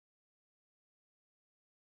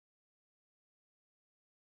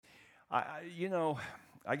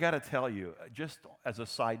I got to tell you, just as a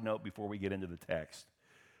side note before we get into the text,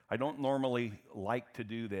 I don't normally like to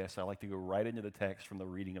do this. I like to go right into the text from the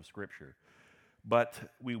reading of Scripture. But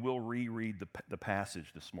we will reread the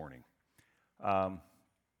passage this morning.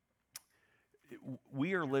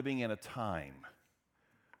 We are living in a time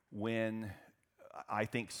when I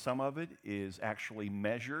think some of it is actually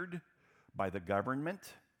measured by the government.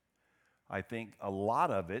 I think a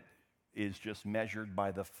lot of it is just measured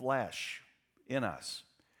by the flesh in us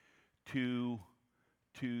to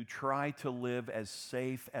try to live as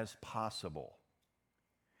safe as possible.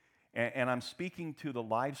 And I'm speaking to the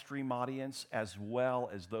live stream audience as well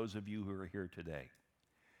as those of you who are here today.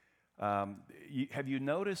 Have you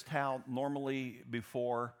noticed how normally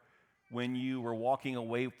before, when you were walking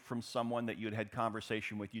away from someone that you'd had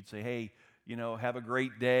conversation with, you'd say, hey, have a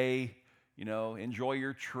great day, enjoy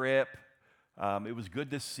your trip. It was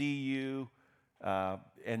good to see you.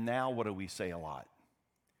 And now what do we say a lot?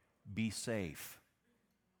 Be safe.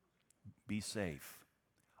 Be safe.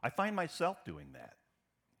 I find myself doing that.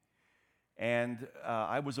 And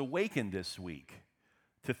I was awakened this week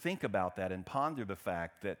to think about that and ponder the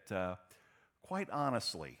fact that, quite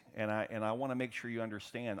honestly, and I want to make sure you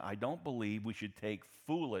understand, I don't believe we should take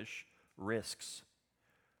foolish risks.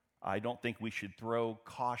 I don't think we should throw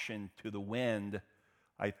caution to the wind.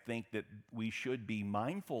 I think that we should be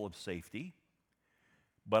mindful of safety,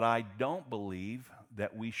 but I don't believe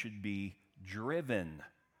that we should be driven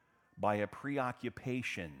by a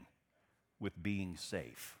preoccupation with being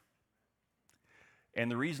safe. And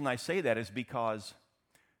the reason I say that is because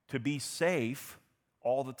to be safe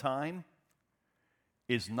all the time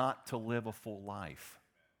is not to live a full life.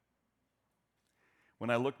 When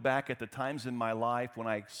I look back at the times in my life when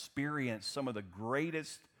I experienced some of the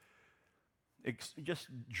greatest just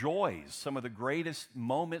joys, some of the greatest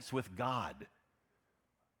moments with God,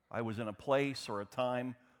 I was in a place or a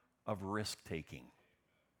time of risk-taking.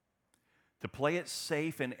 To play it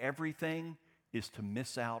safe in everything is to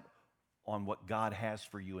miss out on what God has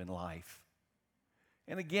for you in life.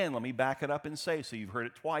 And again, let me back it up and say, so you've heard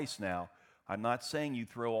it twice now, I'm not saying you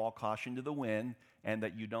throw all caution to the wind and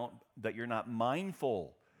that you're not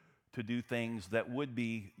mindful to do things that would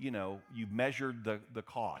be, you've measured the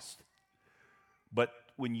cost. But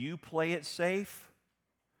when you play it safe,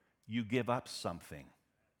 you give up something.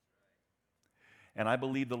 And I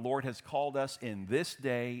believe the Lord has called us in this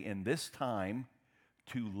day, in this time,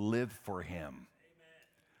 to live for Him.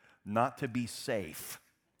 Amen. Not to be safe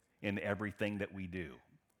in everything that we do.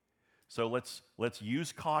 So let's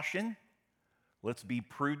use caution. Let's be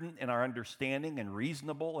prudent in our understanding and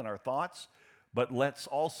reasonable in our thoughts. But let's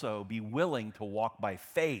also be willing to walk by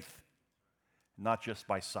faith, not just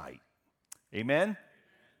by sight. Amen?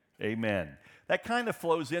 Amen. That kind of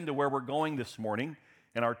flows into where we're going this morning.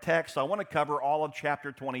 In our text, I want to cover all of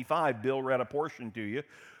chapter 25. Bill read a portion to you.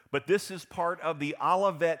 But this is part of the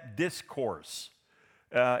Olivet Discourse.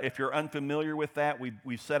 If you're unfamiliar with that,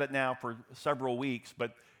 we've said it now for several weeks.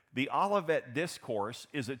 But the Olivet Discourse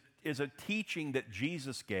is a teaching that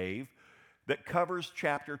Jesus gave that covers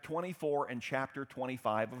chapter 24 and chapter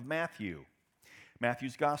 25 of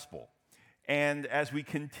Matthew's Gospel. And as we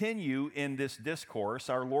continue in this discourse,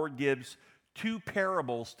 our Lord gives two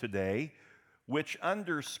parables today which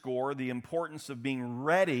underscore the importance of being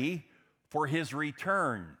ready for His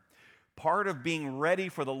return. Part of being ready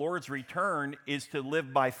for the Lord's return is to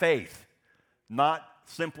live by faith, not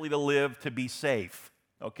simply to live to be safe,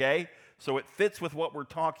 okay? So it fits with what we're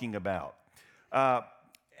talking about.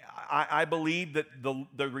 I believe that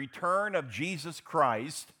the return of Jesus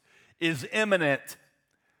Christ is imminent.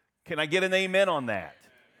 Can I get an amen on that?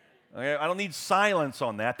 Okay, I don't need silence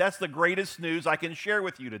on that. That's the greatest news I can share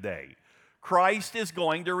with you today. Christ is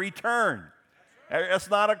going to return. That's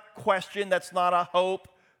not a question. That's not a hope.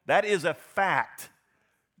 That is a fact.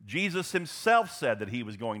 Jesus Himself said that He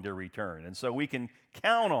was going to return, and so we can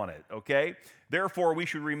count on it, okay? Therefore, we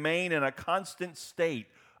should remain in a constant state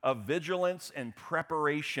of vigilance and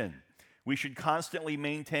preparation. We should constantly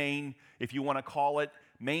maintain, if you want to call it,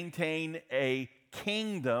 maintain a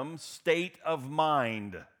kingdom state of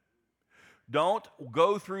mind. Don't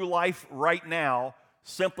go through life right now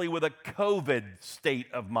simply with a COVID state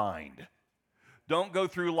of mind. Don't go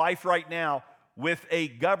through life right now with a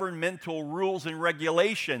governmental rules and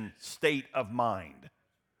regulation state of mind.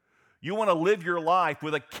 You want to live your life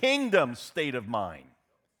with a kingdom state of mind.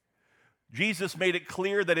 Jesus made it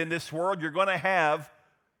clear that in this world you're going to have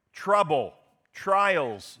trouble,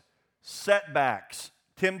 trials, setbacks,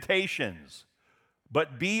 temptations.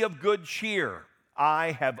 But be of good cheer.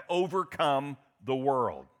 I have overcome the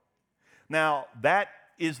world. Now, that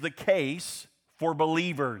is the case for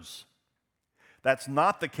believers. That's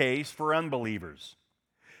not the case for unbelievers.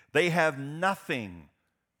 They have nothing.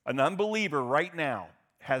 An unbeliever right now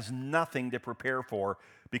has nothing to prepare for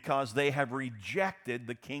because they have rejected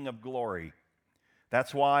the King of Glory.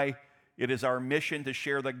 That's why it is our mission to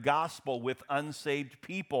share the gospel with unsaved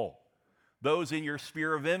people. Those in your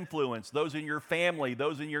sphere of influence, those in your family,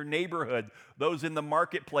 those in your neighborhood, those in the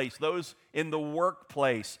marketplace, those in the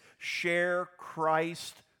workplace. Share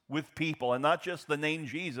Christ with people, and not just the name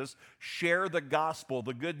Jesus. Share the gospel,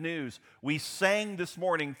 the good news. We sang this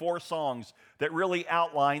morning 4 songs that really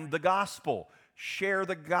outlined the gospel. Share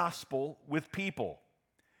the gospel with people.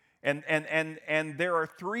 And there are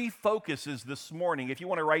 3 focuses this morning. If you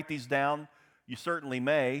want to write these down, you certainly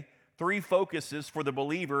may. 3 focuses for the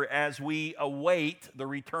believer as we await the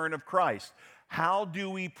return of Christ. How do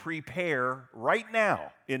we prepare right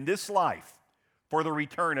now in this life for the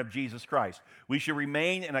return of Jesus Christ? We should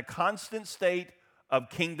remain in a constant state of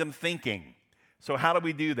kingdom thinking. So how do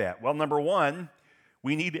we do that? Well, number 1,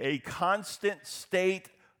 we need a constant state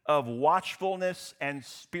of watchfulness and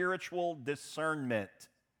spiritual discernment.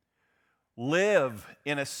 Live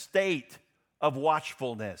in a state of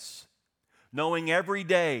watchfulness, knowing every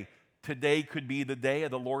day, today could be the day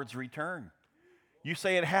of the Lord's return. You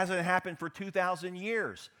say it hasn't happened for 2,000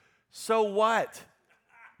 years. So what?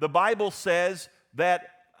 The Bible says that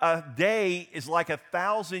a day is like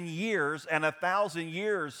 1,000 years, and 1,000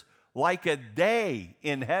 years like a day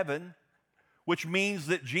in heaven, which means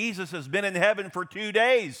that Jesus has been in heaven for 2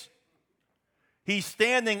 days. He's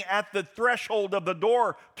standing at the threshold of the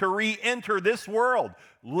door to re-enter this world.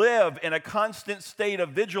 Live in a constant state of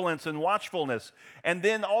vigilance and watchfulness, and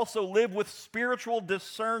then also live with spiritual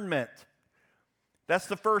discernment. That's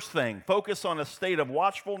the first thing. Focus on a state of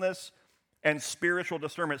watchfulness and spiritual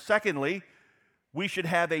discernment. Secondly, we should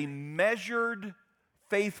have a measured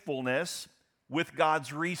faithfulness with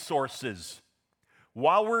God's resources.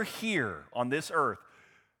 While we're here on this earth,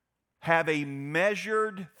 have a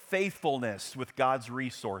measured faithfulness with God's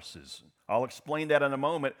resources. I'll explain that in a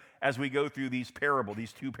moment as we go through these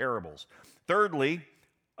 2 parables. Thirdly,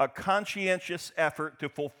 a conscientious effort to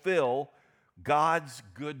fulfill God's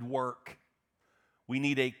good work. We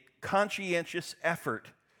need a conscientious effort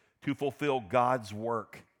to fulfill God's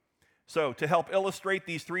work. So, to help illustrate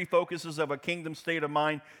these 3 focuses of a kingdom state of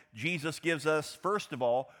mind, Jesus gives us, first of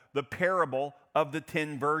all, the parable of the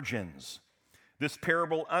 10 virgins. This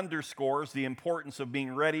parable underscores the importance of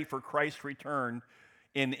being ready for Christ's return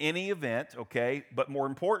in any event, okay? But more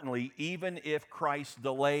importantly, even if Christ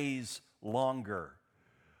delays longer.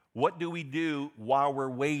 What do we do while we're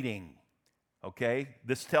waiting? Okay?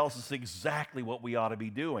 This tells us exactly what we ought to be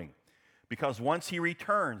doing. Because once he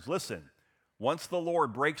returns, listen, once the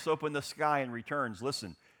Lord breaks open the sky and returns,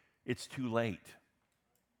 listen, it's too late.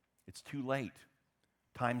 It's too late.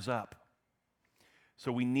 Time's up.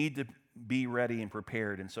 So we need to be ready and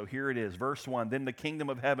prepared. And so here it is, verse 1. Then the kingdom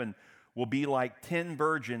of heaven will be like 10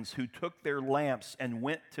 virgins who took their lamps and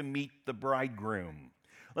went to meet the bridegroom.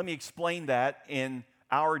 Let me explain that in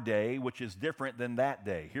our day, which is different than that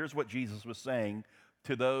day. Here's what Jesus was saying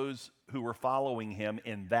to those who were following him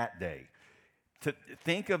in that day. To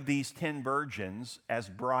think of these 10 virgins as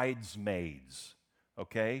bridesmaids,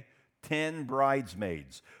 okay? 10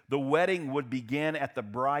 bridesmaids. The wedding would begin at the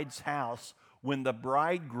bride's house when the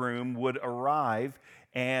bridegroom would arrive,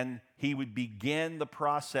 and he would begin the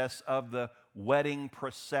process of the wedding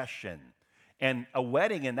procession. And a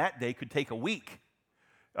wedding in that day could take a week,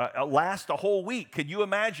 last a whole week. Could you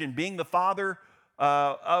imagine being the father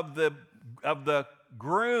of the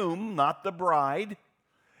groom, not the bride,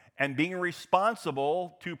 and being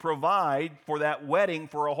responsible to provide for that wedding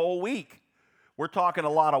for a whole week? We're talking a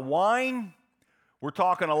lot of wine. We're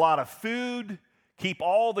talking a lot of food. Keep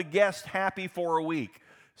all the guests happy for a week.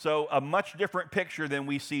 So a much different picture than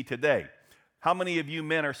we see today. How many of you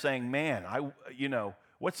men are saying, man,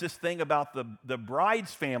 what's this thing about the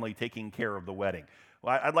bride's family taking care of the wedding?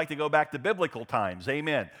 Well, I'd like to go back to biblical times.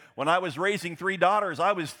 Amen. When I was raising 3 daughters,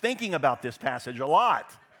 I was thinking about this passage a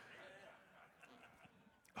lot.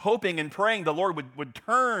 Hoping and praying the Lord would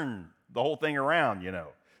turn the whole thing around,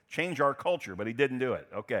 change our culture, but he didn't do it.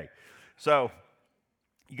 Okay. So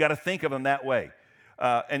you got to think of them that way.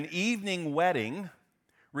 An evening wedding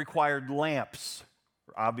required lamps,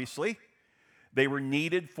 obviously. They were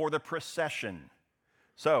needed for the procession.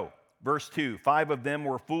 So, verse 2, 5 of them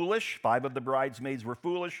were foolish, 5 of the bridesmaids were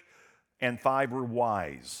foolish, and 5 were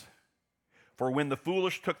wise. For when the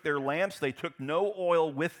foolish took their lamps, they took no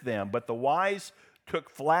oil with them, but the wise took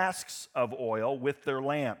flasks of oil with their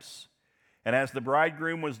lamps. And as the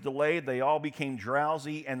bridegroom was delayed, they all became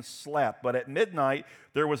drowsy and slept. But at midnight,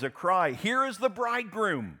 there was a cry, "Here is the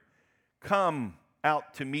bridegroom! Come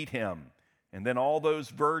out to meet him." And then all those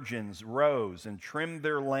virgins rose and trimmed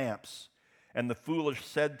their lamps. And the foolish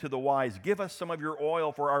said to the wise, "Give us some of your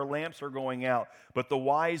oil, for our lamps are going out." But the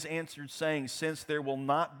wise answered, saying, "Since there will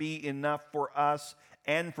not be enough for us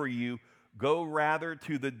and for you, go rather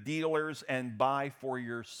to the dealers and buy for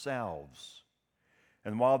yourselves."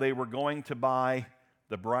 And while they were going to buy,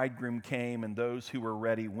 the bridegroom came, and those who were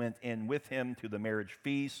ready went in with him to the marriage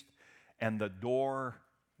feast, and the door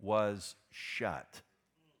was shut.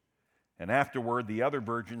 And afterward, the other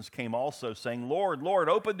virgins came also, saying, "Lord, Lord,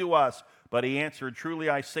 open to us." But he answered, "Truly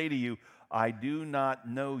I say to you, I do not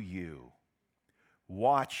know you.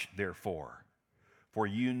 Watch, therefore, for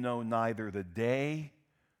you know neither the day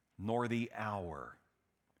nor the hour."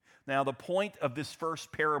 Now, the point of this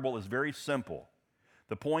first parable is very simple.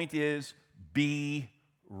 The point is, be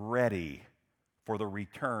ready for the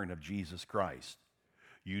return of Jesus Christ.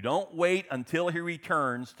 You don't wait until he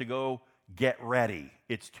returns to go get ready.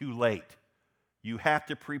 It's too late. You have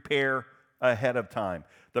to prepare ahead of time.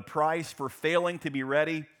 The price for failing to be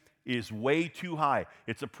ready is way too high.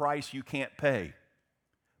 It's a price you can't pay.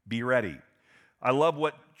 Be ready. I love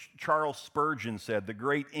what Charles Spurgeon said, the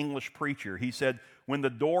great English preacher. He said, "When the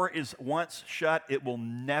door is once shut, it will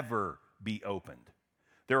never be opened."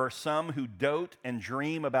 There are some who dote and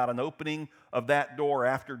dream about an opening of that door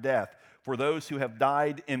after death for those who have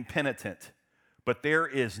died impenitent. But there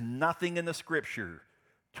is nothing in the Scripture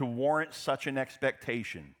to warrant such an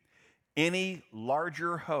expectation. Any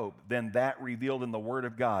larger hope than that revealed in the Word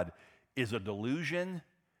of God is a delusion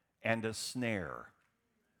and a snare.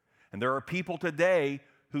 And there are people today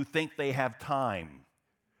who think they have time.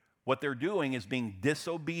 What they're doing is being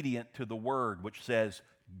disobedient to the Word, which says,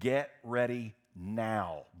 get ready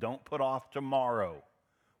now. Don't put off tomorrow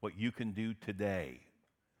what you can do today.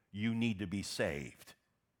 You need to be saved.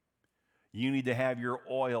 You need to have your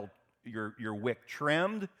oil, your wick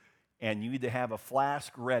trimmed, and you need to have a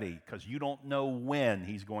flask ready because you don't know when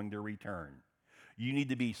he's going to return. You need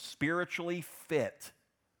to be spiritually fit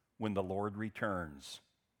when the Lord returns.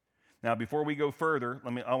 Now, before we go further,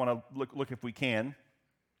 I want to look if we can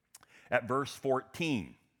at verse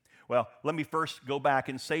 14. Well, let me first go back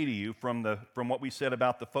and say to you from what we said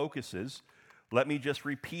about the focuses, let me just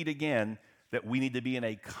repeat again that we need to be in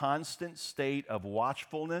a constant state of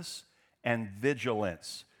watchfulness and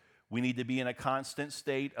vigilance. We need to be in a constant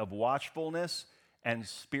state of watchfulness and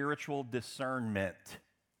spiritual discernment.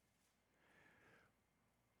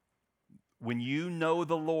 When you know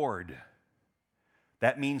the Lord,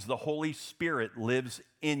 that means the Holy Spirit lives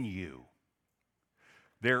in you.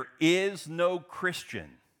 There is no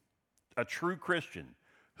Christian, a true Christian,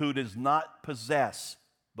 who does not possess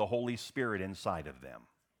the Holy Spirit inside of them.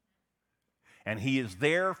 And he is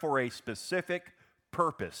there for a specific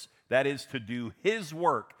purpose. That is to do his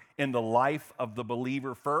work in the life of the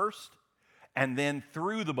believer first, and then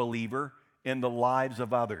through the believer in the lives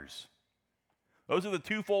of others. Those are the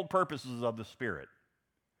twofold purposes of the Spirit.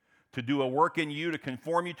 To do a work in you to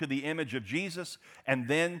conform you to the image of Jesus, and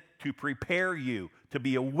then to prepare you to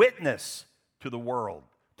be a witness to the world,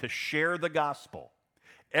 to share the gospel.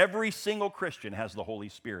 Every single Christian has the Holy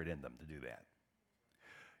Spirit in them to do that.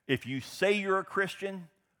 If you say you're a Christian,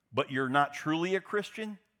 but you're not truly a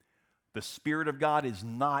Christian, the Spirit of God is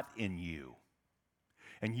not in you.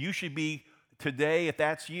 And you should be, today, if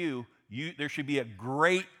that's you, there should be a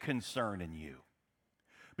great concern in you.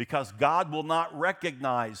 Because God will not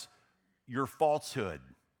recognize your falsehood.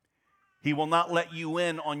 He will not let you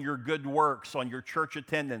in on your good works, on your church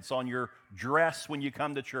attendance, on your dress when you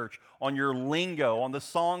come to church, on your lingo, on the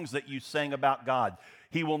songs that you sing about God.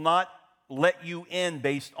 He will not let you in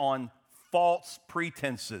based on false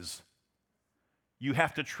pretenses. You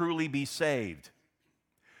have to truly be saved.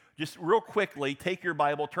 Just real quickly, take your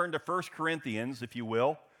Bible, turn to 1 Corinthians, if you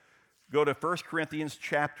will. Go to 1 Corinthians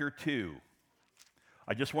chapter 2.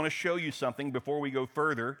 I just want to show you something before we go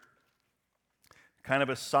further. Kind of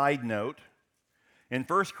a side note. In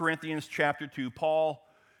 1 Corinthians chapter 2, Paul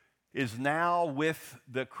is now with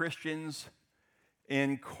the Christians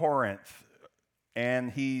in Corinth.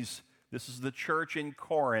 And this is the church in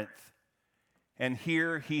Corinth. And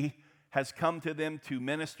here he has come to them to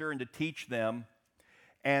minister and to teach them.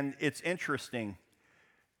 And it's interesting.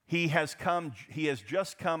 He has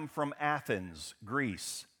just come from Athens,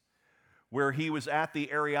 Greece, where he was at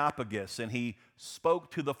the Areopagus, and he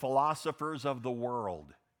spoke to the philosophers of the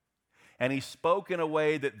world. And he spoke in a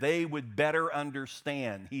way that they would better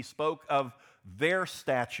understand. He spoke of their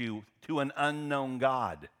statue to an unknown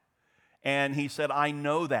God. And he said, I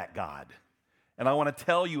know that God, and I want to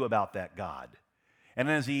tell you about that God. And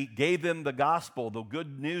as he gave them the gospel, the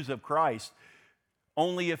good news of Christ,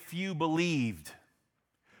 only a few believed.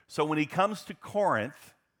 So when he comes to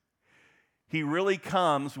Corinth, he really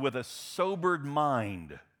comes with a sobered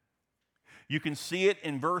mind. You can see it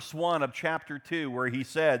in verse 1 of chapter 2 where he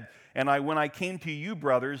said, when I came to you,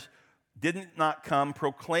 brothers, did not come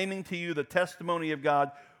proclaiming to you the testimony of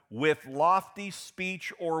God with lofty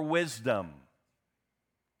speech or wisdom,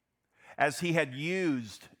 as he had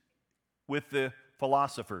used with the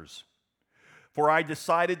philosophers. For I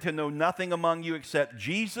decided to know nothing among you except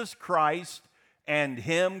Jesus Christ and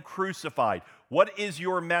him crucified. What is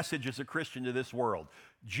your message as a Christian to this world?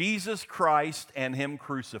 Jesus Christ and him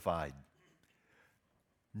crucified.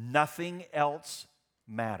 Nothing else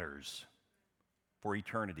matters for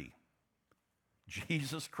eternity.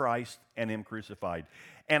 Jesus Christ and him crucified.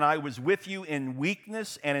 And I was with you in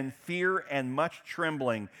weakness and in fear and much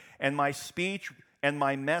trembling, and my speech and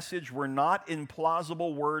my message were not in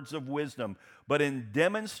plausible words of wisdom, but in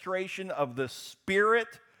demonstration of the Spirit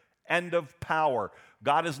and of power.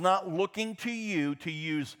 God is not looking to you to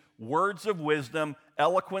use words of wisdom,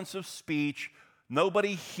 eloquence of speech.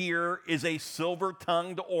 Nobody here is a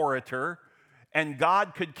silver-tongued orator, and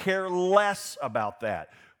God could care less about that.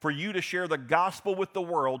 For you to share the gospel with the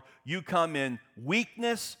world, you come in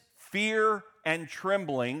weakness, fear, and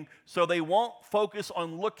trembling, so they won't focus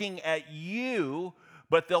on looking at you,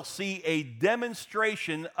 but they'll see a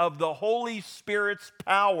demonstration of the Holy Spirit's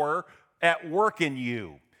power at work in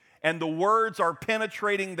you. And the words are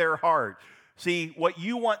penetrating their heart. See, what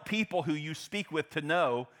you want people who you speak with to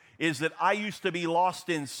know is that I used to be lost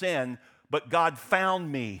in sin, but God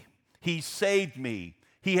found me. He saved me.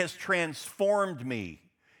 He has transformed me.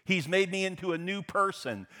 He's made me into a new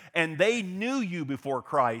person. And they knew you before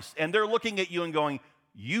Christ, and they're looking at you and going,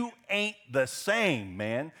 you ain't the same,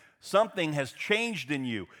 man. Something has changed in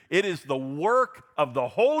you. It is the work of the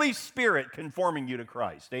Holy Spirit conforming you to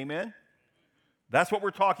Christ. Amen? That's what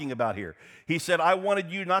we're talking about here. He said, I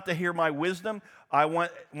wanted you not to hear my wisdom. I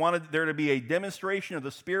wanted there to be a demonstration of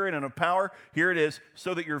the Spirit and of power. Here it is,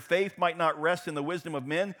 so that your faith might not rest in the wisdom of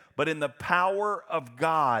men, but in the power of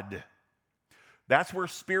God. That's where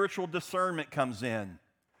spiritual discernment comes in.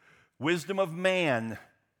 Wisdom of man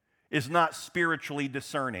is not spiritually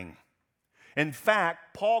discerning. In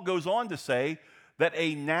fact, Paul goes on to say that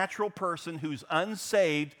a natural person who's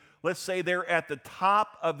unsaved, let's say they're at the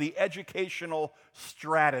top of the educational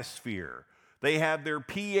stratosphere. They have their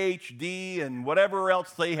PhD and whatever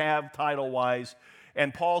else they have title-wise.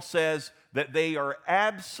 And Paul says that they are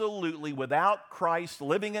absolutely, without Christ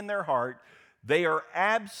living in their heart, they are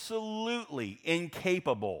absolutely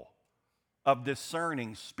incapable of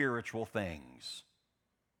discerning spiritual things.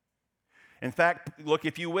 In fact, look,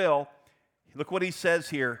 if you will, look what he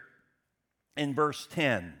says here in verse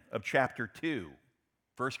 10 of chapter 2.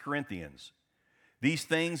 1 Corinthians. These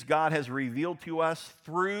things God has revealed to us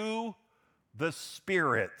through the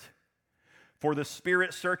Spirit. For the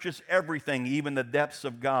Spirit searches everything, even the depths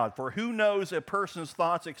of God. For who knows a person's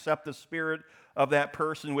thoughts except the Spirit of that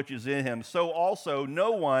person which is in him? So also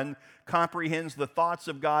no one comprehends the thoughts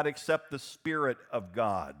of God except the Spirit of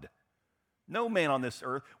God. No man on this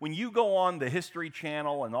earth. When you go on the History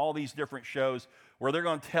Channel and all these different shows where they're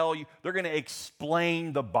going to tell you, they're going to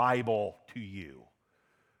explain the Bible to you.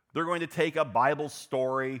 They're going to take a Bible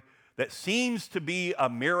story that seems to be a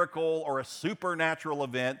miracle or a supernatural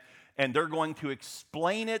event, and they're going to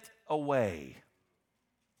explain it away.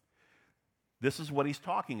 This is what he's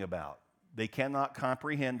talking about. They cannot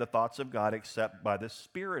comprehend the thoughts of God except by the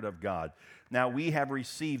Spirit of God. Now, we have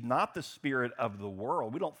received not the spirit of the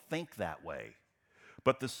world. We don't think that way.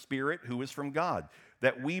 But the Spirit who is from God,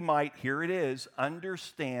 that we might, here it is,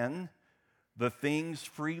 understand the things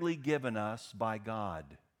freely given us by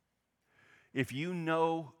God. If you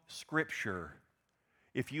know Scripture,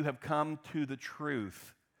 if you have come to the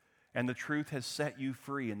truth, and the truth has set you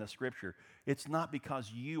free in the Scripture, it's not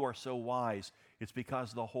because you are so wise. It's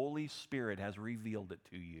because the Holy Spirit has revealed it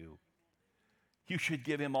to you. You should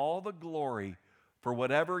give him all the glory for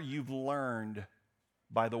whatever you've learned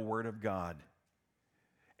by the Word of God.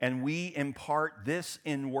 And we impart this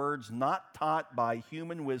in words not taught by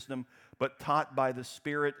human wisdom, but taught by the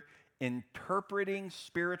Spirit, interpreting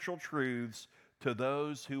spiritual truths to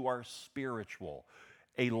those who are spiritual.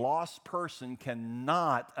 A lost person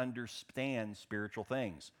cannot understand spiritual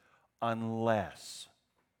things unless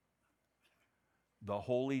the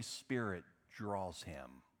Holy Spirit draws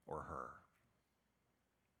him or her.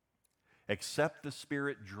 Except the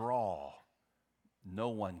Spirit draw, no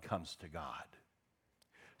one comes to God.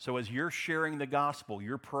 So as you're sharing the gospel,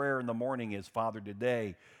 your prayer in the morning is, Father,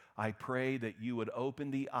 today I pray that you would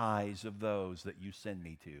open the eyes of those that you send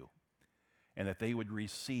me to, and that they would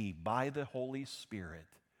receive by the Holy Spirit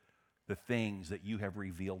the things that you have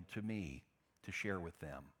revealed to me to share with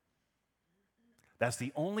them. That's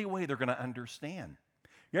the only way they're going to understand.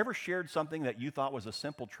 You ever shared something that you thought was a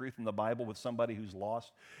simple truth in the Bible with somebody who's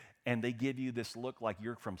lost, and they give you this look like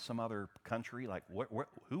you're from some other country? Like,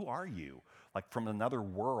 who are you? Like from another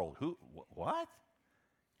world? What?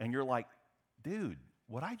 And you're like, dude,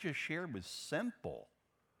 what I just shared was simple.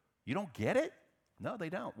 You don't get it? No, they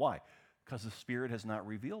don't. Why? Because the Spirit has not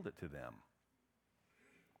revealed it to them.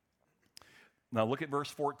 Now look at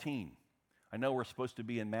verse 14. I know we're supposed to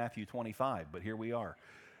be in Matthew 25, but here we are.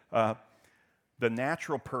 The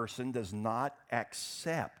natural person does not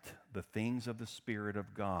accept the things of the Spirit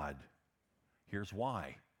of God. Here's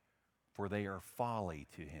why. For they are folly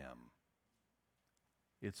to him.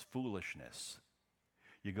 It's foolishness.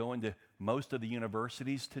 You go into most of the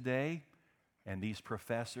universities today, and these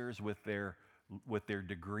professors with their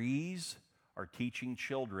degrees are teaching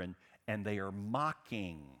children, and they are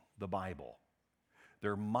mocking the Bible.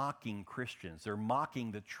 They're mocking Christians. They're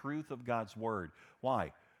mocking the truth of God's Word.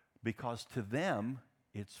 Why? Because to them,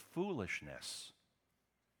 it's foolishness.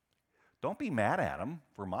 Don't be mad at them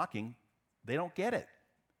for mocking. They don't get it.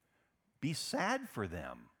 Be sad for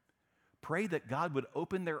them. Pray that God would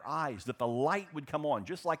open their eyes, that the light would come on.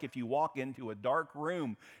 Just like if you walk into a dark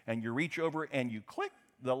room and you reach over and you click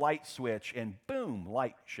the light switch and boom,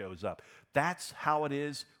 light shows up. That's how it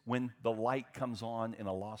is when the light comes on in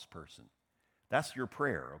a lost person. That's your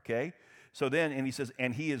prayer, okay? So then, and he says,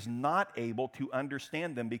 and he is not able to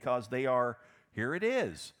understand them because they are, here it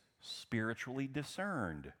is, spiritually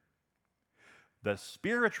discerned. The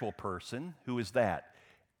spiritual person, who is that?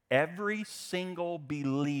 Every single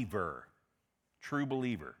believer, true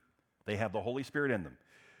believer, they have the Holy Spirit in them.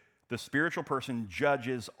 The spiritual person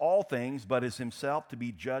judges all things, but is himself to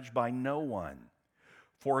be judged by no one.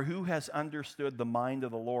 For who has understood the mind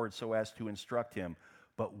of the Lord so as to instruct him?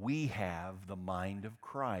 But we have the mind of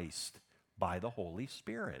Christ by the Holy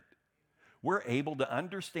Spirit. We're able to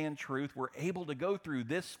understand truth. We're able to go through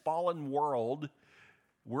this fallen world.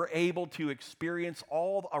 We're able to experience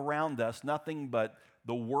all around us nothing but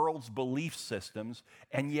the world's belief systems,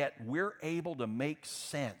 and yet we're able to make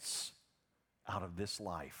sense out of this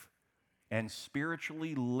life and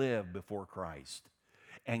spiritually live before Christ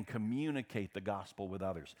and communicate the gospel with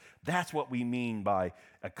others. That's what we mean by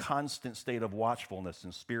a constant state of watchfulness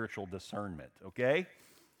and spiritual discernment, okay?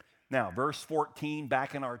 Now, verse 14,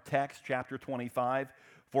 back in our text, chapter 25,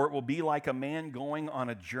 for it will be like a man going on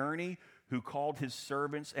a journey who called his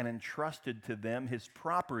servants and entrusted to them his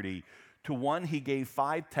property. To one he gave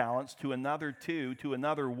 5 talents, to another 2, to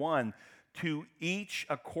another 1, to each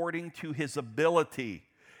according to his ability.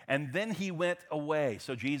 And then he went away.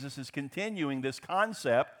 So Jesus is continuing this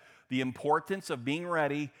concept, the importance of being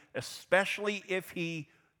ready, especially if he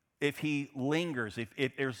lingers,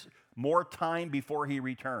 if there's more time before he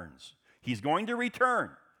returns. He's going to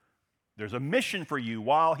return. There's a mission for you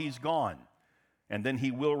while he's gone, and then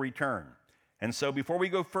he will return. And so before we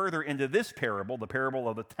go further into this parable, the parable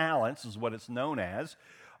of the talents is what it's known as,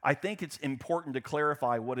 I think it's important to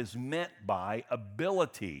clarify what is meant by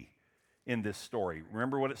ability in this story.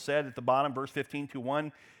 Remember what it said at the bottom, verse 15, to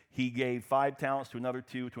one, he gave 5 talents, to another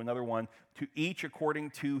 2, to another 1, to each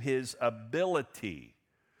according to his ability.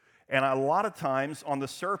 And a lot of times on the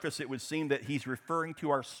surface, it would seem that he's referring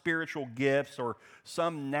to our spiritual gifts or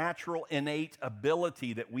some natural innate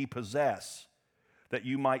ability that we possess, that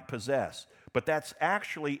you might possess. But that's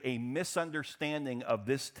actually a misunderstanding of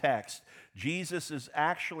this text. Jesus is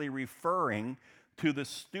actually referring to the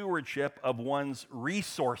stewardship of one's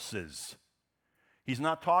resources. He's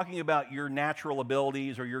not talking about your natural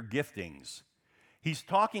abilities or your giftings. He's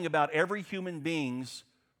talking about every human being's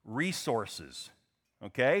resources.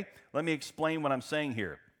 Okay? Let me explain what I'm saying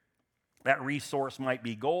here. That resource might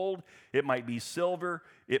be gold, it might be silver,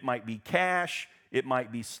 it might be cash, it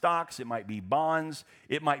might be stocks, it might be bonds,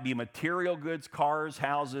 it might be material goods, cars,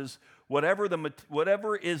 houses,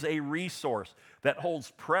 whatever is a resource that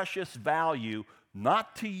holds precious value,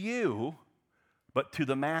 not to you, but to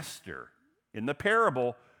the master. In the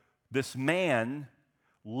parable, this man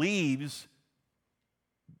leaves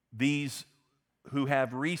these who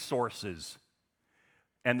have resources,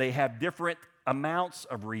 and they have different amounts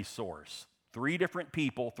of resource. 3 different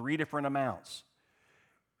people, 3 different amounts.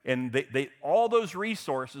 And all those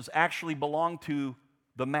resources actually belong to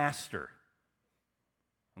the master.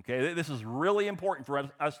 Okay, this is really important for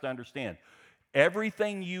us to understand.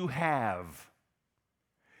 Everything you have,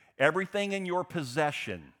 everything in your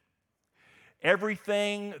possession,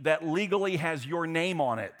 everything that legally has your name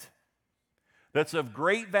on it, that's of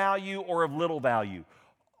great value or of little value,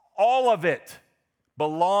 all of it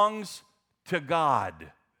belongs to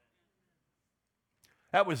God.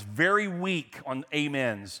 That was very weak on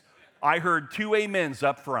amens. I heard 2 amens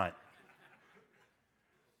up front.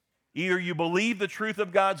 Either you believe the truth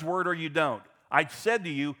of God's word or you don't. I said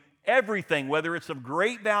to you, everything, whether it's of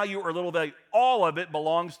great value or little value, all of it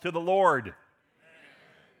belongs to the Lord.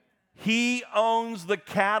 He owns the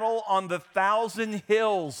cattle on the 1,000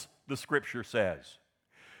 hills, the scripture says.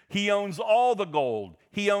 He owns all the gold.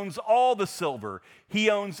 He owns all the silver. He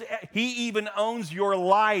even owns your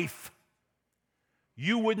life.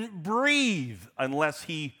 You wouldn't breathe unless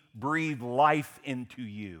he breathed life into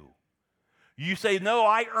you. You say, no,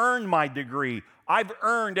 I earned my degree. I've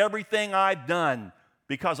earned everything I've done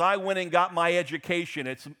because I went and got my education.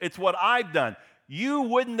 It's what I've done. You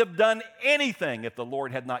wouldn't have done anything if the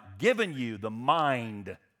Lord had not given you the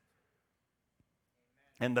mind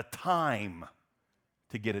and the time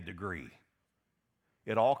to get a degree.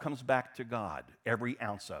 It all comes back to God, every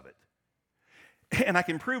ounce of it. And I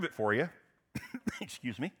can prove it for you.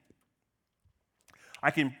 Excuse me.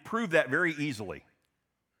 I can prove that very easily.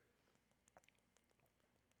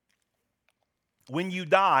 When you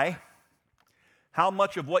die, how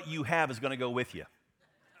much of what you have is going to go with you?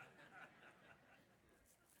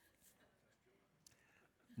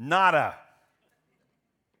 Nada.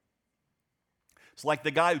 It's like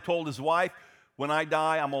the guy who told his wife, when I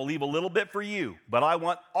die, I'm going to leave a little bit for you, but I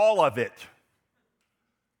want all of it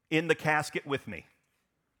in the casket with me.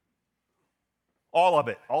 All of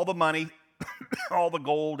it, all the money, all the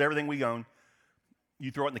gold, everything we own, you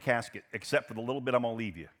throw it in the casket, except for the little bit I'm going to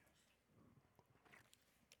leave you.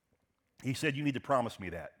 He said, you need to promise me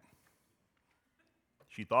that.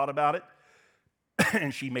 She thought about it,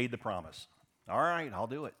 and she made the promise. All right, I'll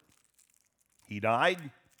do it. He died.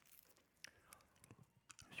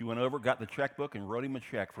 She went over, got the checkbook, and wrote him a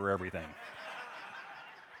check for everything.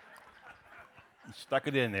 Stuck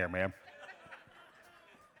it in there, man.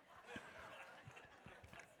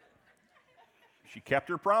 She kept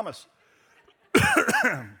her promise.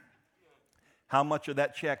 How much of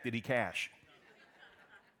that check did he cash?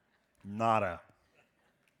 Nada.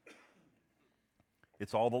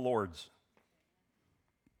 It's all the Lord's.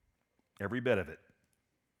 Every bit of it.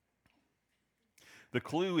 The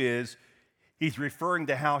clue is he's referring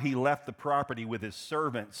to how he left the property with his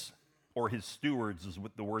servants or his stewards is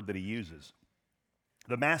the word that he uses.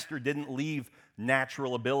 The master didn't leave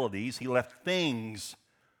natural abilities. He left things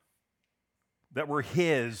that were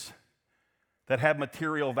his that had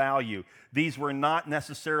material value. These were not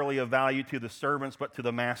necessarily of value to the servants, but to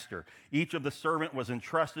the master. Each of the servant was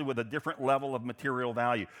entrusted with a different level of material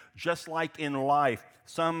value. Just like in life,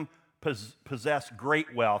 some possess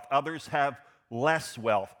great wealth, others have less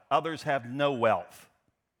wealth, others have no wealth.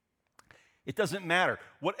 It doesn't matter.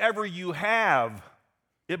 Whatever you have,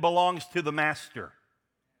 it belongs to the master.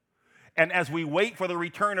 And as we wait for the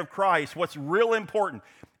return of Christ, what's real important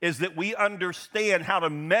is that we understand how to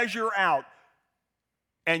measure out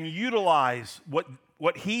and utilize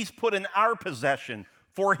what he's put in our possession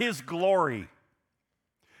for his glory.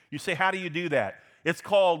 You say, how do you do that? It's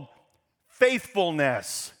called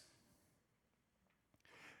faithfulness.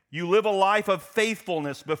 You live a life of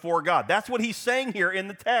faithfulness before God. That's what he's saying here in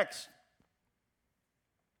the text.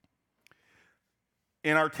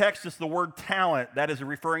 In our text, it's the word talent. That is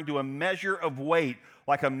referring to a measure of weight,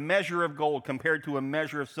 like a measure of gold compared to a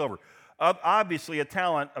measure of silver. Obviously, a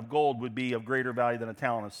talent of gold would be of greater value than a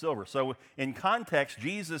talent of silver. So in context,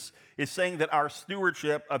 Jesus is saying that our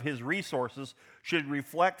stewardship of his resources should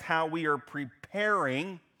reflect how we are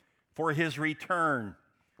preparing for his return.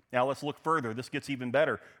 Now let's look further. This gets even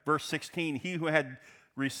better. Verse 16, he who had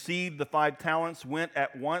received the 5 talents went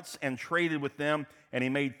at once and traded with them, and he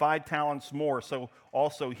made 5 talents more. So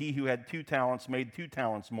also he who had 2 talents made 2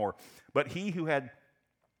 talents more. But he who had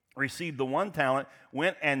received the 1 talent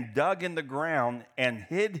went and dug in the ground and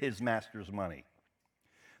hid his master's money.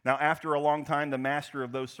 Now after a long time the master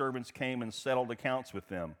of those servants came and settled accounts with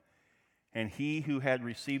them. And he who had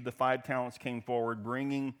received the 5 talents came forward,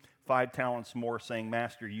 bringing 5 talents more, saying,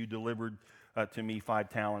 Master, you delivered to me 5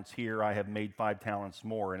 talents. Here I have made 5 talents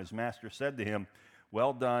more. And his master said to him,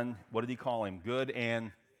 well done. What did he call him? Good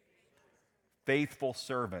and faithful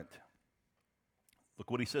servant.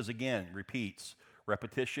 Look what he says again, repeats.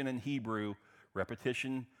 Repetition in Hebrew,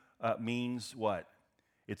 repetition means what?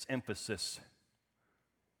 It's emphasis.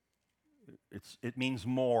 It means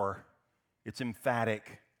more. It's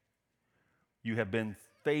emphatic. You have been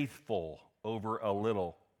faithful over a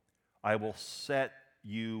little. I will set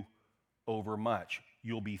you over much.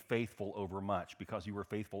 You'll be faithful over much because you were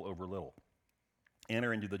faithful over little.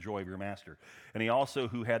 Enter into the joy of your master. And he also,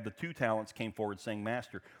 who had the 2 talents, came forward, saying,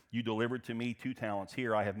 Master, you delivered to me 2 talents.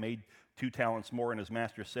 Here I have made 2 talents more. And his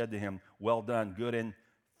master said to him, Well done, good and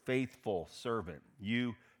faithful servant.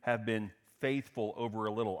 You have been faithful over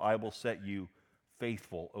a little. I will set you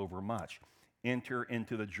faithful over much. Enter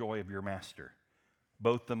into the joy of your master.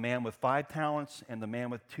 Both the man with 5 talents and the man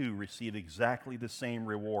with 2 received exactly the same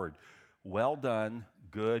reward. Well done,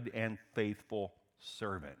 good and faithful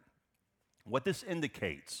servant. What this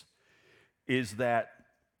indicates is that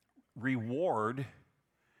reward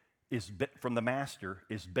from the master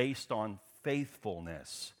is based on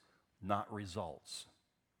faithfulness, not results.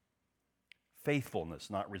 Faithfulness,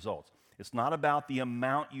 not results. It's not about the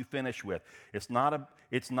amount you finish with. It's not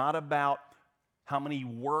about how many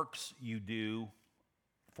works you do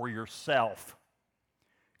for yourself.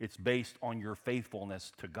 It's based on your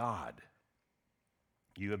faithfulness to God.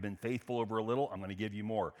 You have been faithful over a little, I'm going to give you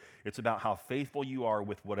more. It's about how faithful you are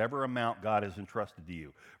with whatever amount God has entrusted to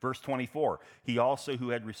you. Verse 24, he also who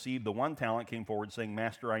had received the 1 talent came forward saying,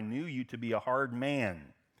 Master, I knew you to be a hard man,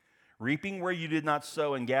 reaping where you did not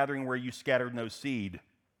sow and gathering where you scattered no seed.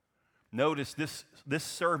 Notice this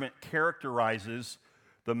servant characterizes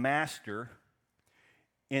the master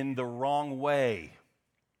in the wrong way.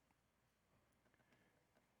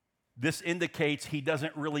 This indicates he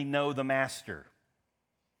doesn't really know the master.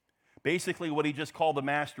 Basically, what he just called the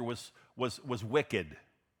master was wicked.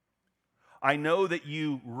 I know that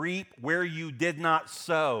you reap where you did not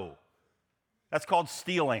sow. That's called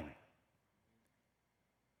stealing.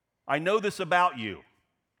 I know this about you.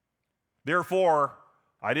 Therefore,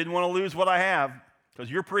 I didn't want to lose what I have because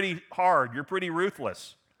you're pretty hard. You're pretty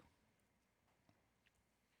ruthless.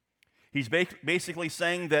 He's basically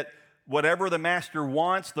saying that whatever the master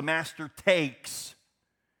wants, the master takes,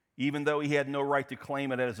 even though he had no right to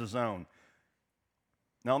claim it as his own.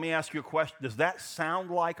 Now, let me ask you a question. Does that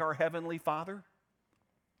sound like our Heavenly Father?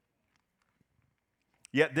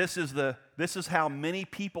 Yet this is how many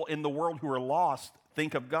people in the world who are lost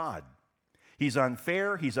think of God. He's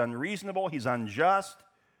unfair, he's unreasonable, he's unjust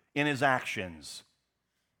in his actions.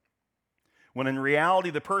 When in reality,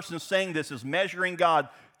 the person saying this is measuring God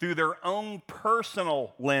through their own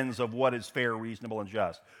personal lens of what is fair, reasonable, and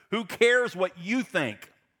just. Who cares what you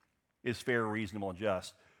think is fair, reasonable, and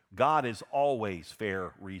just? God is always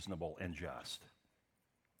fair, reasonable, and just.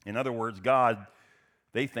 In other words,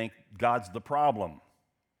 they think God's the problem.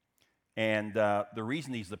 And the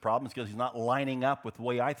reason he's the problem is because he's not lining up with the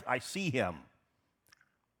way I see him.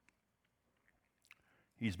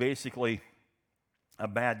 He's basically a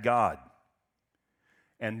bad God.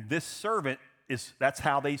 And this servant, that's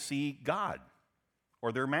how they see God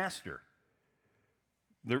or their master.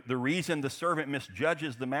 The reason the servant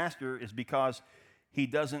misjudges the master is because he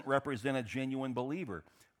doesn't represent a genuine believer.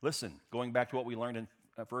 Listen, going back to what we learned in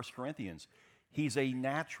 1 Corinthians, he's a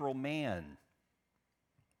natural man.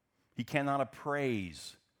 He cannot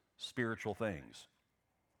appraise spiritual things.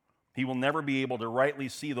 He will never be able to rightly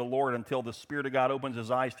see the Lord until the Spirit of God opens his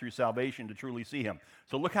eyes through salvation to truly see him.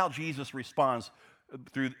 So look how Jesus responds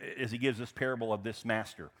as he gives this parable of this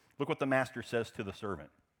master. Look what the master says to the servant.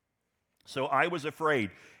 So I was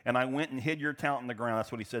afraid, and I went and hid your talent in the ground.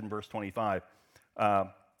 That's what he said in verse 25.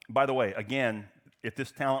 By the way, again, if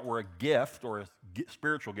this talent were a gift or a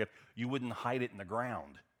spiritual gift, you wouldn't hide it in the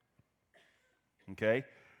ground. Okay?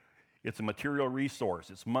 It's a material resource.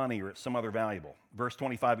 It's money or it's some other valuable. Verse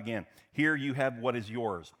 25 again. Here you have what is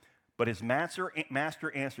yours. But his master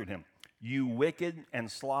answered him, You wicked and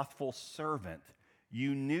slothful servant.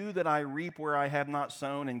 You knew that I reap where I have not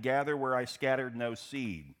sown and gather where I scattered no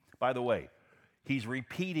seed. By the way, he's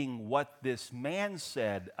repeating what this man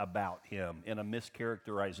said about him in a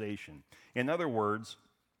mischaracterization. In other words,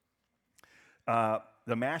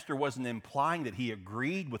 the master wasn't implying that he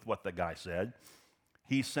agreed with what the guy said.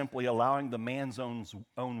 He's simply allowing the man's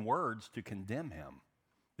own words to condemn him.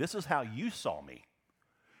 This is how you saw me.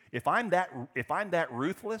 If I'm that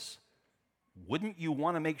ruthless, wouldn't you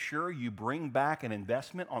want to make sure you bring back an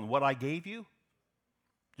investment on what I gave you?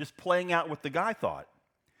 Just playing out what the guy thought.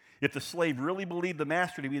 If the slave really believed the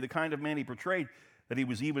master to be the kind of man he portrayed, that he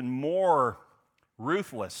was even more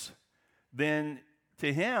ruthless, then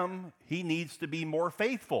to him, he needs to be more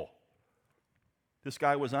faithful. This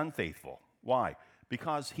guy was unfaithful. Why?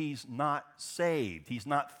 Because he's not saved. He's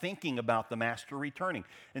not thinking about the master returning.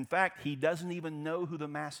 In fact, he doesn't even know who the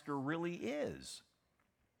master really is.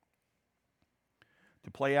 To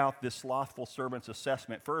play out this slothful servant's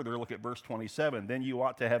assessment further, look at verse 27. Then you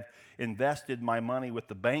ought to have invested my money with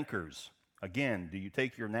the bankers. Again, do you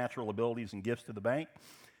take your natural abilities and gifts to the bank?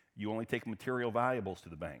 You only take material valuables to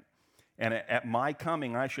the bank. And at my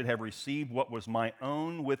coming, I should have received what was my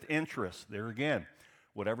own with interest. There again,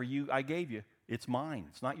 whatever I gave you, it's mine.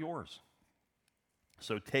 It's not yours.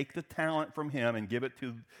 So take the talent from him and give it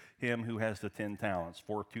to him who has the 10 talents.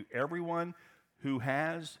 For to everyone who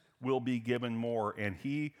has will be given more, and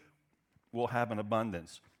he will have an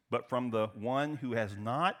abundance. But from the one who has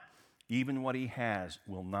not, even what he has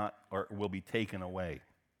will be taken away.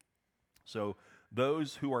 So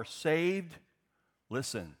those who are saved,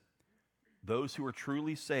 listen, those who are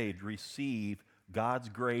truly saved receive God's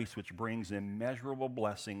grace, which brings immeasurable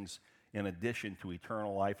blessings in addition to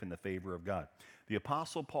eternal life in the favor of God. The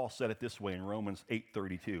Apostle Paul said it this way in Romans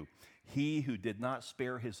 8:32. He who did not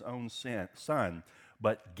spare his own son,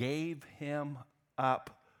 but gave him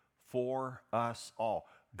up for us all.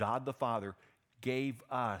 God the Father gave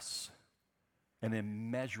us an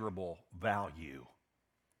immeasurable value,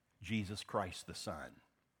 Jesus Christ the Son.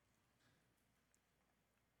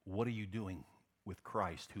 What are you doing with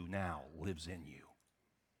Christ who now lives in you?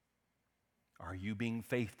 Are you being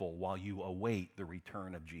faithful while you await the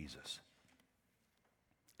return of Jesus?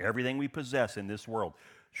 Everything we possess in this world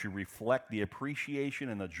should reflect the appreciation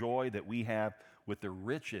and the joy that we have with the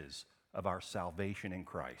riches of our salvation in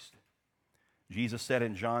Christ. Jesus said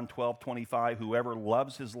in John 12:25, whoever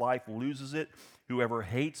loves his life loses it. Whoever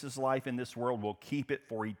hates his life in this world will keep it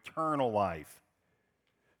for eternal life.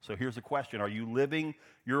 So here's the question. Are you living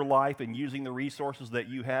your life and using the resources that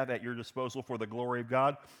you have at your disposal for the glory of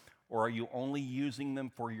God? Or are you only using them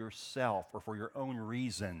for yourself or for your own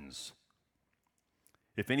reasons?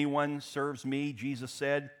 If anyone serves me, Jesus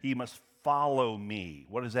said, he must follow me.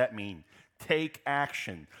 What does that mean? Take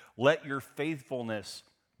action. Let your faithfulness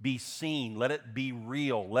be seen. Let it be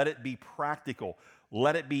real. Let it be practical.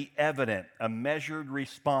 Let it be evident, a measured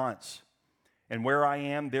response. And where I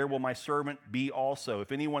am, there will my servant be also.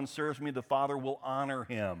 If anyone serves me, the Father will honor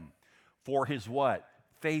him for his what?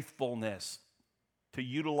 Faithfulness, to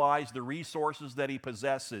utilize the resources that he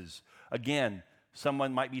possesses. Again,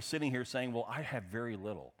 someone might be sitting here saying, well, I have very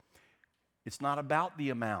little. It's not about the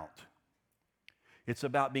amount. It's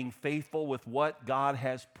about being faithful with what God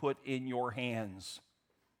has put in your hands.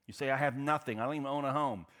 You say, I have nothing. I don't even own a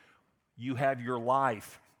home. You have your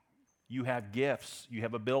life. You have gifts. You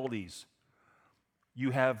have abilities.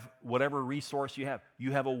 You have whatever resource you have.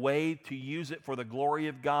 You have a way to use it for the glory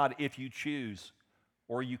of God if you choose,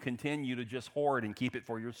 or you continue to just hoard and keep it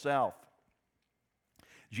for yourself.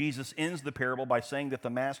 Jesus ends the parable by saying that the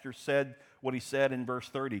master said what he said in verse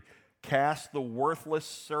 30, cast the worthless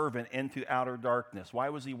servant into outer darkness. Why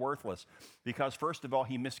was he worthless? Because first of all,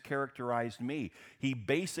 he mischaracterized me. He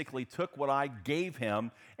basically took what I gave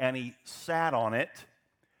him and he sat on it.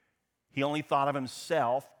 He only thought of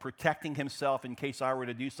himself, protecting himself in case I were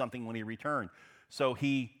to do something when he returned. So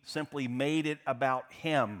he simply made it about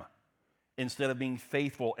him instead of being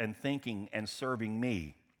faithful and thinking and serving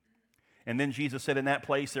me. And then Jesus said, in that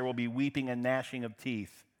place there will be weeping and gnashing of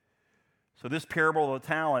teeth. So this parable of the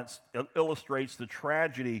talents illustrates the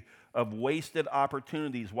tragedy of wasted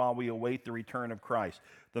opportunities while we await the return of Christ.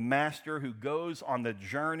 The master who goes on the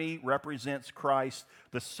journey represents Christ.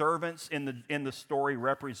 The servants in the story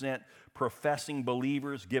represent professing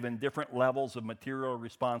believers given different levels of material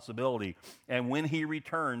responsibility. And when he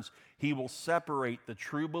returns, he will separate the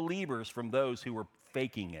true believers from those who were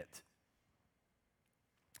faking it.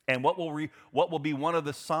 And what will be one of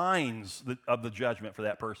the signs of the judgment for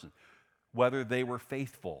that person? Whether they were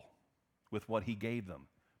faithful with what he gave them.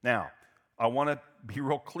 Now, I want to be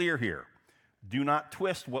real clear here. Do not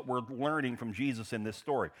twist what we're learning from Jesus in this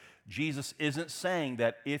story. Jesus isn't saying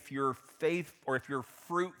that if you're faithful or if you're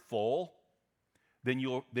fruitful, then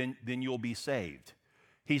you'll be saved.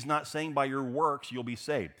 He's not saying by your works you'll be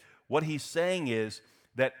saved. What he's saying is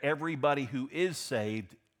that everybody who is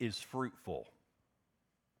saved is fruitful.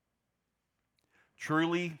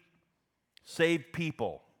 Truly saved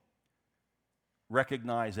people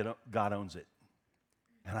recognize that God owns it.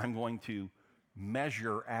 And I'm going to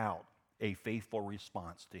measure out a faithful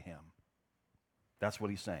response to him. That's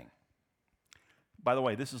what he's saying. By the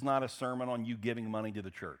way, this is not a sermon on you giving money to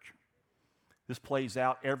the church. This plays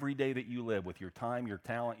out every day that you live with your time, your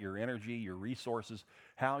talent, your energy, your resources,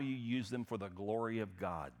 how you use them for the glory of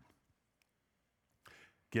God.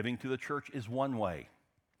 Giving to the church is one way,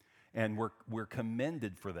 and we're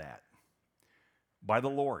commended for that by the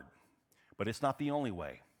Lord. But it's not the only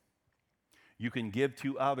way. You can give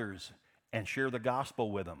to others and share the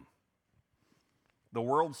gospel with them. The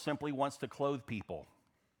world simply wants to clothe people.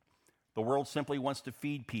 The world simply wants to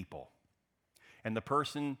feed people. And the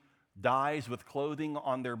person dies with clothing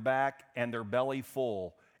on their back and their belly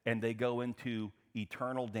full, and they go into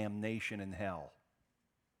eternal damnation in hell.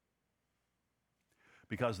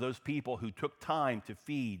 Because those people who took time to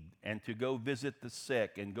feed and to go visit the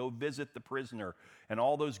sick and go visit the prisoner and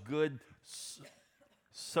all those good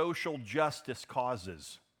social justice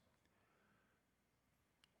causes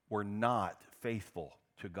were not faithful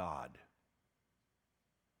to God.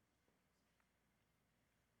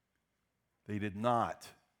 They did not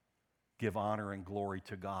give honor and glory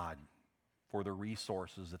to God for the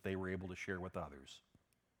resources that they were able to share with others.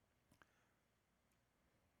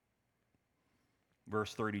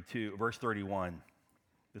 Verse 31,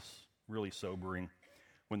 this is really sobering.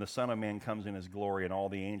 When the Son of Man comes in his glory and all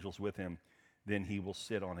the angels with him, then he will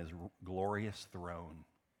sit on his glorious throne.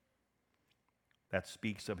 That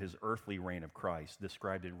speaks of his earthly reign of Christ,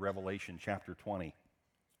 described in Revelation chapter 20.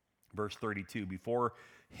 Verse 32, before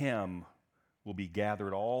him will be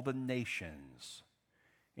gathered all the nations,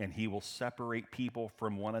 and he will separate people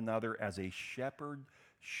from one another as a shepherd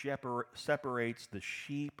separates the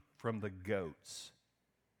sheep from the goats.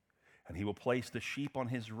 And he will place the sheep on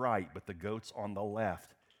his right, but the goats on the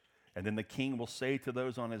left. And then the king will say to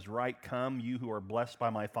those on his right, come, you who are blessed by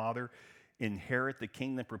my Father, inherit the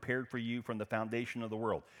kingdom prepared for you from the foundation of the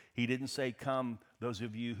world. He didn't say, come, those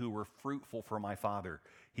of you who were fruitful for my Father.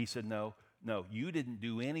 He said, no, you didn't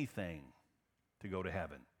do anything to go to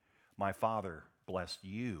heaven. My Father blessed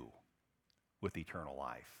you with eternal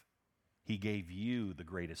life. He gave you the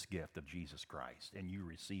greatest gift of Jesus Christ, and you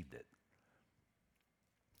received it.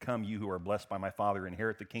 Come, you who are blessed by my Father,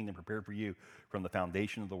 inherit the kingdom prepared for you from the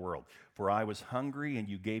foundation of the world. For I was hungry, and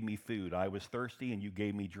you gave me food. I was thirsty, and you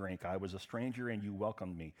gave me drink. I was a stranger, and you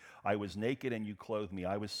welcomed me. I was naked, and you clothed me.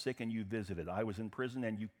 I was sick, and you visited. I was in prison,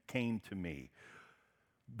 and you came to me.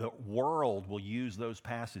 The world will use those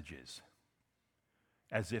passages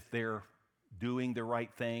as if they're doing the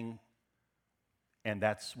right thing, and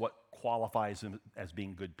that's what qualifies them as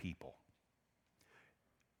being good people.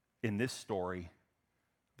 In this story,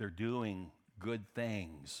 they're doing good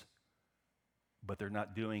things, but they're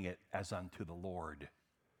not doing it as unto the Lord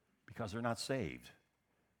because they're not saved.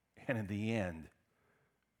 And in the end,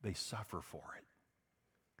 they suffer for it.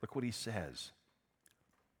 Look what he says.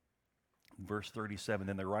 Verse 37,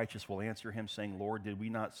 then the righteous will answer him, saying, Lord,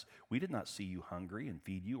 we did not see you hungry and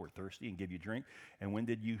feed you, or thirsty and give you drink? And when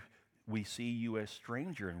did we see you a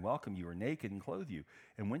stranger and welcome you, or naked and clothe you?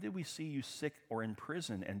 And when did we see you sick or in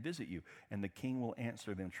prison and visit you? And the king will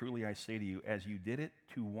answer them, truly I say to you, as you did it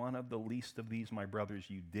to one of the least of these my brothers,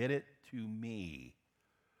 you did it to me.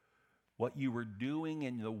 What you were doing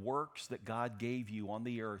in the works that God gave you on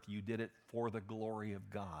the earth, you did it for the glory of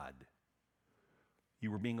God. You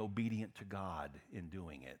were being obedient to God in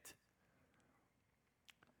doing it.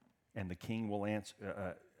 And the king will answer,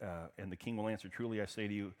 truly I say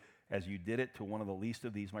to you, as you did it to one of the least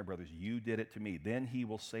of these, my brothers, you did it to me. Then he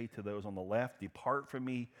will say to those on the left, depart from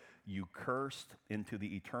me, you cursed, into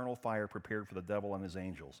the eternal fire prepared for the devil and his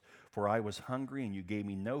angels. For I was hungry, and you gave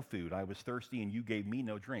me no food. I was thirsty, and you gave me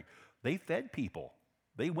no drink. They fed people.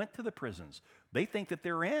 They went to the prisons. They think that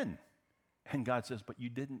they're in. And God says, but you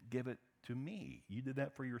didn't give it to me. You did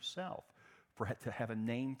that for yourself, to have a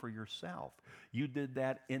name for yourself. You did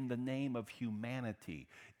that in the name of humanity,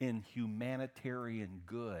 in humanitarian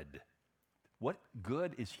good. What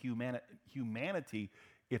good is humanity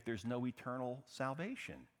if there's no eternal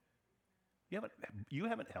salvation? You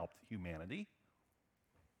haven't helped humanity.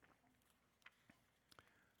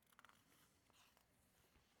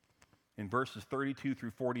 In verses 32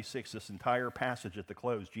 through 46, this entire passage at the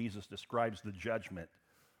close, Jesus describes the judgment.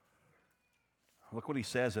 Look what he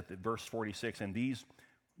says at verse 46, and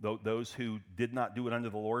those who did not do it unto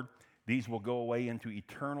the Lord, these will go away into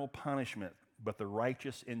eternal punishment, but the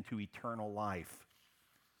righteous into eternal life.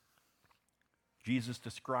 Jesus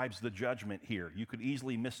describes the judgment here. You could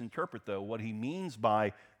easily misinterpret, though, what he means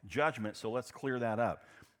by judgment, so let's clear that up.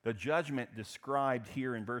 The judgment described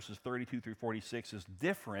here in verses 32 through 46 is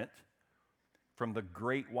different from the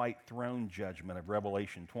great white throne judgment of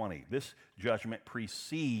Revelation 20. This judgment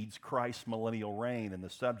precedes Christ's millennial reign, and the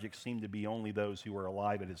subjects seem to be only those who are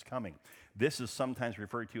alive at his coming. This is sometimes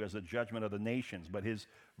referred to as the judgment of the nations, but his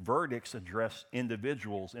verdicts address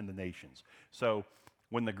individuals in the nations. So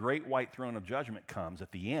when the great white throne of judgment comes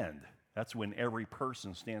at the end, that's when every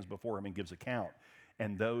person stands before him and gives account.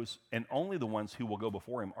 And only the ones who will go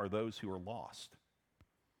before him are those who are lost.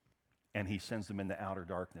 And he sends them into outer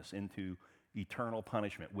darkness, into eternal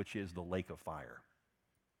punishment, which is the lake of fire.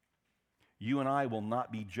 You and I will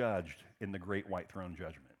not be judged in the great white throne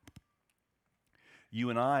judgment. You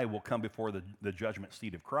and I will come before the judgment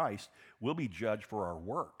seat of Christ. We'll be judged for our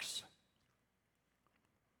works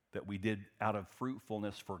that we did out of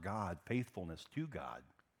fruitfulness for God, faithfulness to God.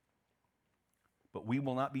 But we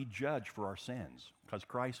will not be judged for our sins because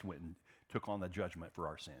Christ went and took on the judgment for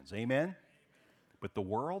our sins. Amen? But the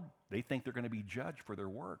world, they think they're going to be judged for their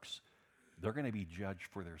works. They're going to be judged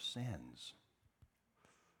for their sins.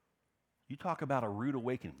 You talk about a rude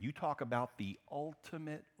awakening. You talk about the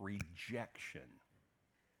ultimate rejection.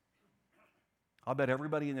 I'll bet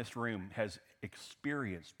everybody in this room has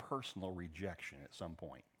experienced personal rejection at some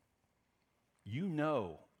point. You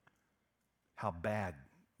know how bad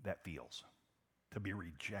that feels to be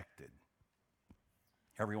rejected.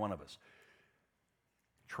 Every one of us.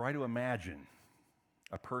 Try to imagine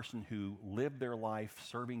a person who lived their life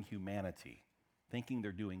serving humanity, thinking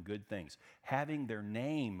they're doing good things, having their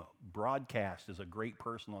name broadcast as a great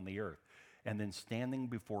person on the earth, and then standing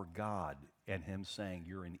before God and Him saying,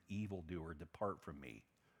 "You're an evildoer, depart from me.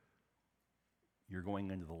 You're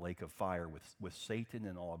going into the lake of fire with Satan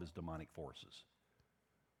and all of his demonic forces."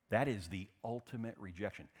 That is the ultimate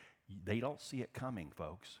rejection. They don't see it coming,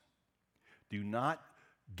 folks. Do not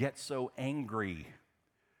get so angry,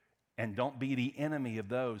 and don't be the enemy of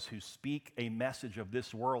those who speak a message of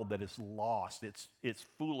this world that is lost. It's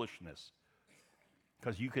foolishness.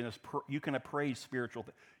 Because you can appraise spiritual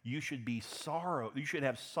things. You should be sorrow. You should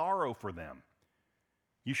have sorrow for them.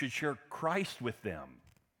 You should share Christ with them.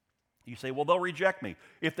 You say, well, they'll reject me.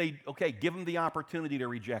 Give them the opportunity to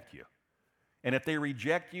reject you. And if they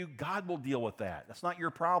reject you, God will deal with that. That's not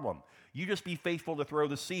your problem. You just be faithful to throw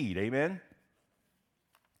the seed. Amen?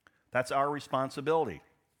 That's our responsibility.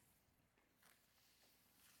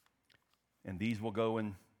 And these will go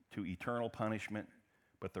into eternal punishment,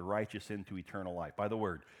 but the righteous into eternal life. By the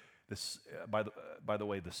way,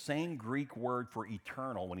 the same Greek word for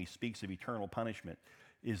eternal, when he speaks of eternal punishment,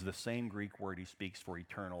 is the same Greek word he speaks for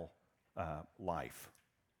eternal life.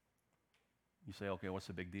 You say, okay, what's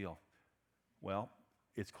the big deal? Well,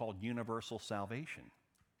 it's called universal salvation.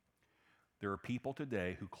 There are people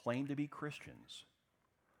today who claim to be Christians,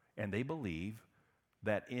 and they believe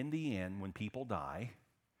that in the end, when people die,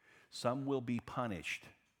 some will be punished,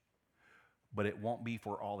 but it won't be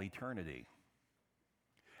for all eternity.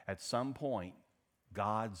 At some point,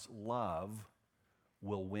 God's love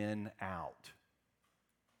will win out,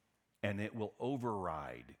 and it will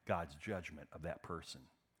override God's judgment of that person,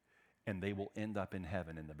 and they will end up in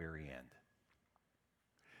heaven in the very end.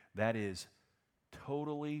 That is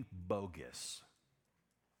totally bogus,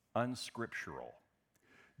 unscriptural.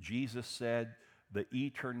 Jesus said the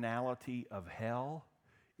eternality of hell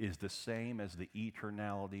is the same as the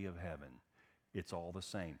eternality of heaven. It's all the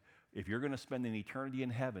same. If you're going to spend an eternity in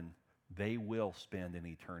heaven, they will spend an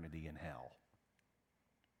eternity in hell.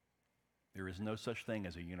 There is no such thing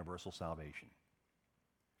as a universal salvation.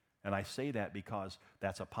 And I say that because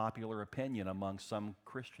that's a popular opinion among some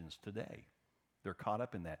Christians today. They're caught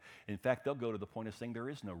up in that. In fact, they'll go to the point of saying there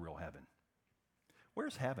is no real heaven.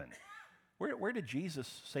 Where's heaven? Where did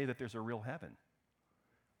Jesus say that there's a real heaven?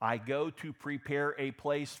 I go to prepare a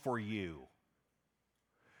place for you.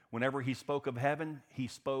 Whenever he spoke of heaven,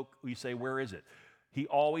 we say, where is it? He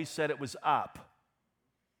always said it was up.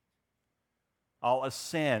 I'll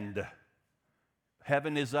ascend.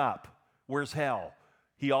 Heaven is up. Where's hell?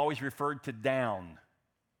 He always referred to down,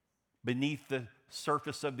 beneath the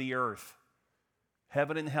surface of the earth.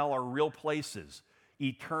 Heaven and hell are real places.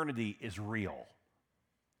 Eternity is real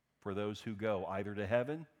for those who go either to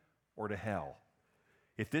heaven or to hell.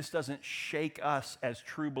 If this doesn't shake us as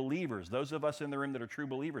true believers, those of us in the room that are true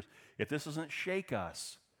believers, if this doesn't shake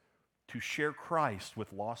us to share Christ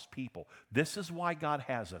with lost people, this is why God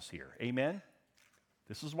has us here. Amen?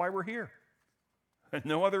 This is why we're here.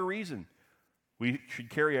 No other reason. We should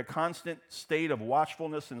carry a constant state of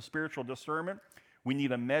watchfulness and spiritual discernment. We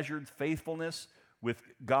need a measured faithfulness with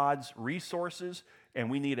God's resources,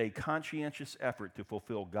 and we need a conscientious effort to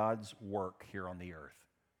fulfill God's work here on the earth.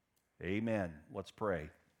 Amen. Let's pray.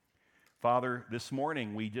 Father, this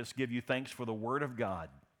morning we just give you thanks for the Word of God.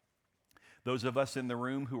 Those of us in the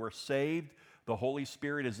room who are saved, the Holy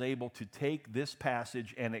Spirit is able to take this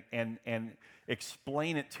passage and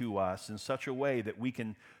explain it to us in such a way that we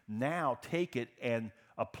can now take it and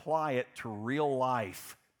apply it to real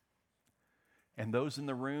life. And those in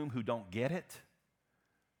the room who don't get it,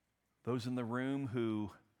 those in the room who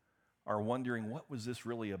are wondering, what was this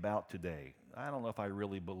really about today? I don't know if I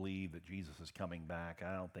really believe that Jesus is coming back.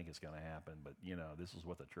 I don't think it's going to happen, but this is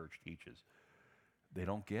what the church teaches. They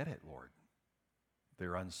don't get it, Lord.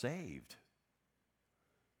 They're unsaved.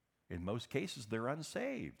 In most cases, they're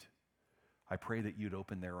unsaved. I pray that you'd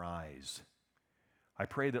open their eyes. I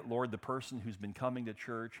pray that, Lord, the person who's been coming to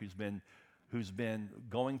church, who's been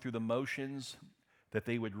going through the motions, that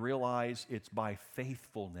they would realize it's by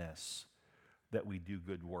faithfulness that we do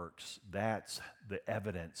good works. That's the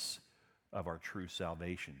evidence of our true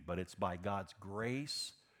salvation. But it's by God's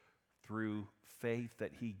grace through faith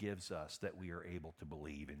that he gives us that we are able to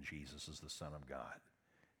believe in Jesus as the Son of God.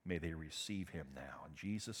 May they receive him now. In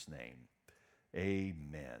Jesus' name,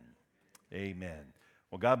 amen. Amen.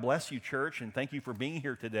 Well, God bless you, church, and thank you for being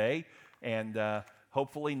here today. And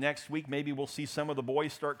hopefully next week, maybe we'll see some of the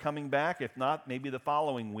boys start coming back. If not, maybe the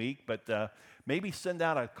following week. But maybe send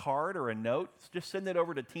out a card or a note. Just send it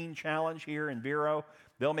over to Teen Challenge here in Vero.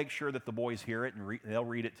 They'll make sure that the boys hear it, and they'll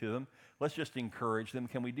read it to them. Let's just encourage them.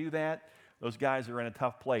 Can we do that? Those guys are in a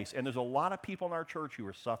tough place. And there's a lot of people in our church who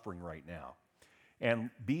are suffering right now.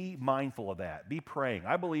 And be mindful of that. Be praying.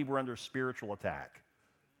 I believe we're under spiritual attack.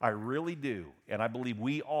 I really do. And I believe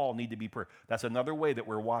we all need to be praying. That's another way that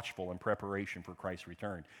we're watchful in preparation for Christ's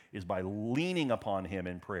return, is by leaning upon him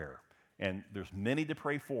in prayer. And there's many to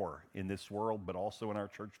pray for in this world, but also in our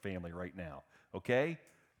church family right now. Okay?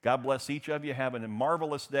 God bless each of you. Have a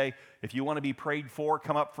marvelous day. If you want to be prayed for,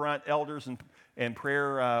 come up front. Elders and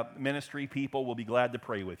prayer ministry people will be glad to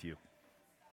pray with you.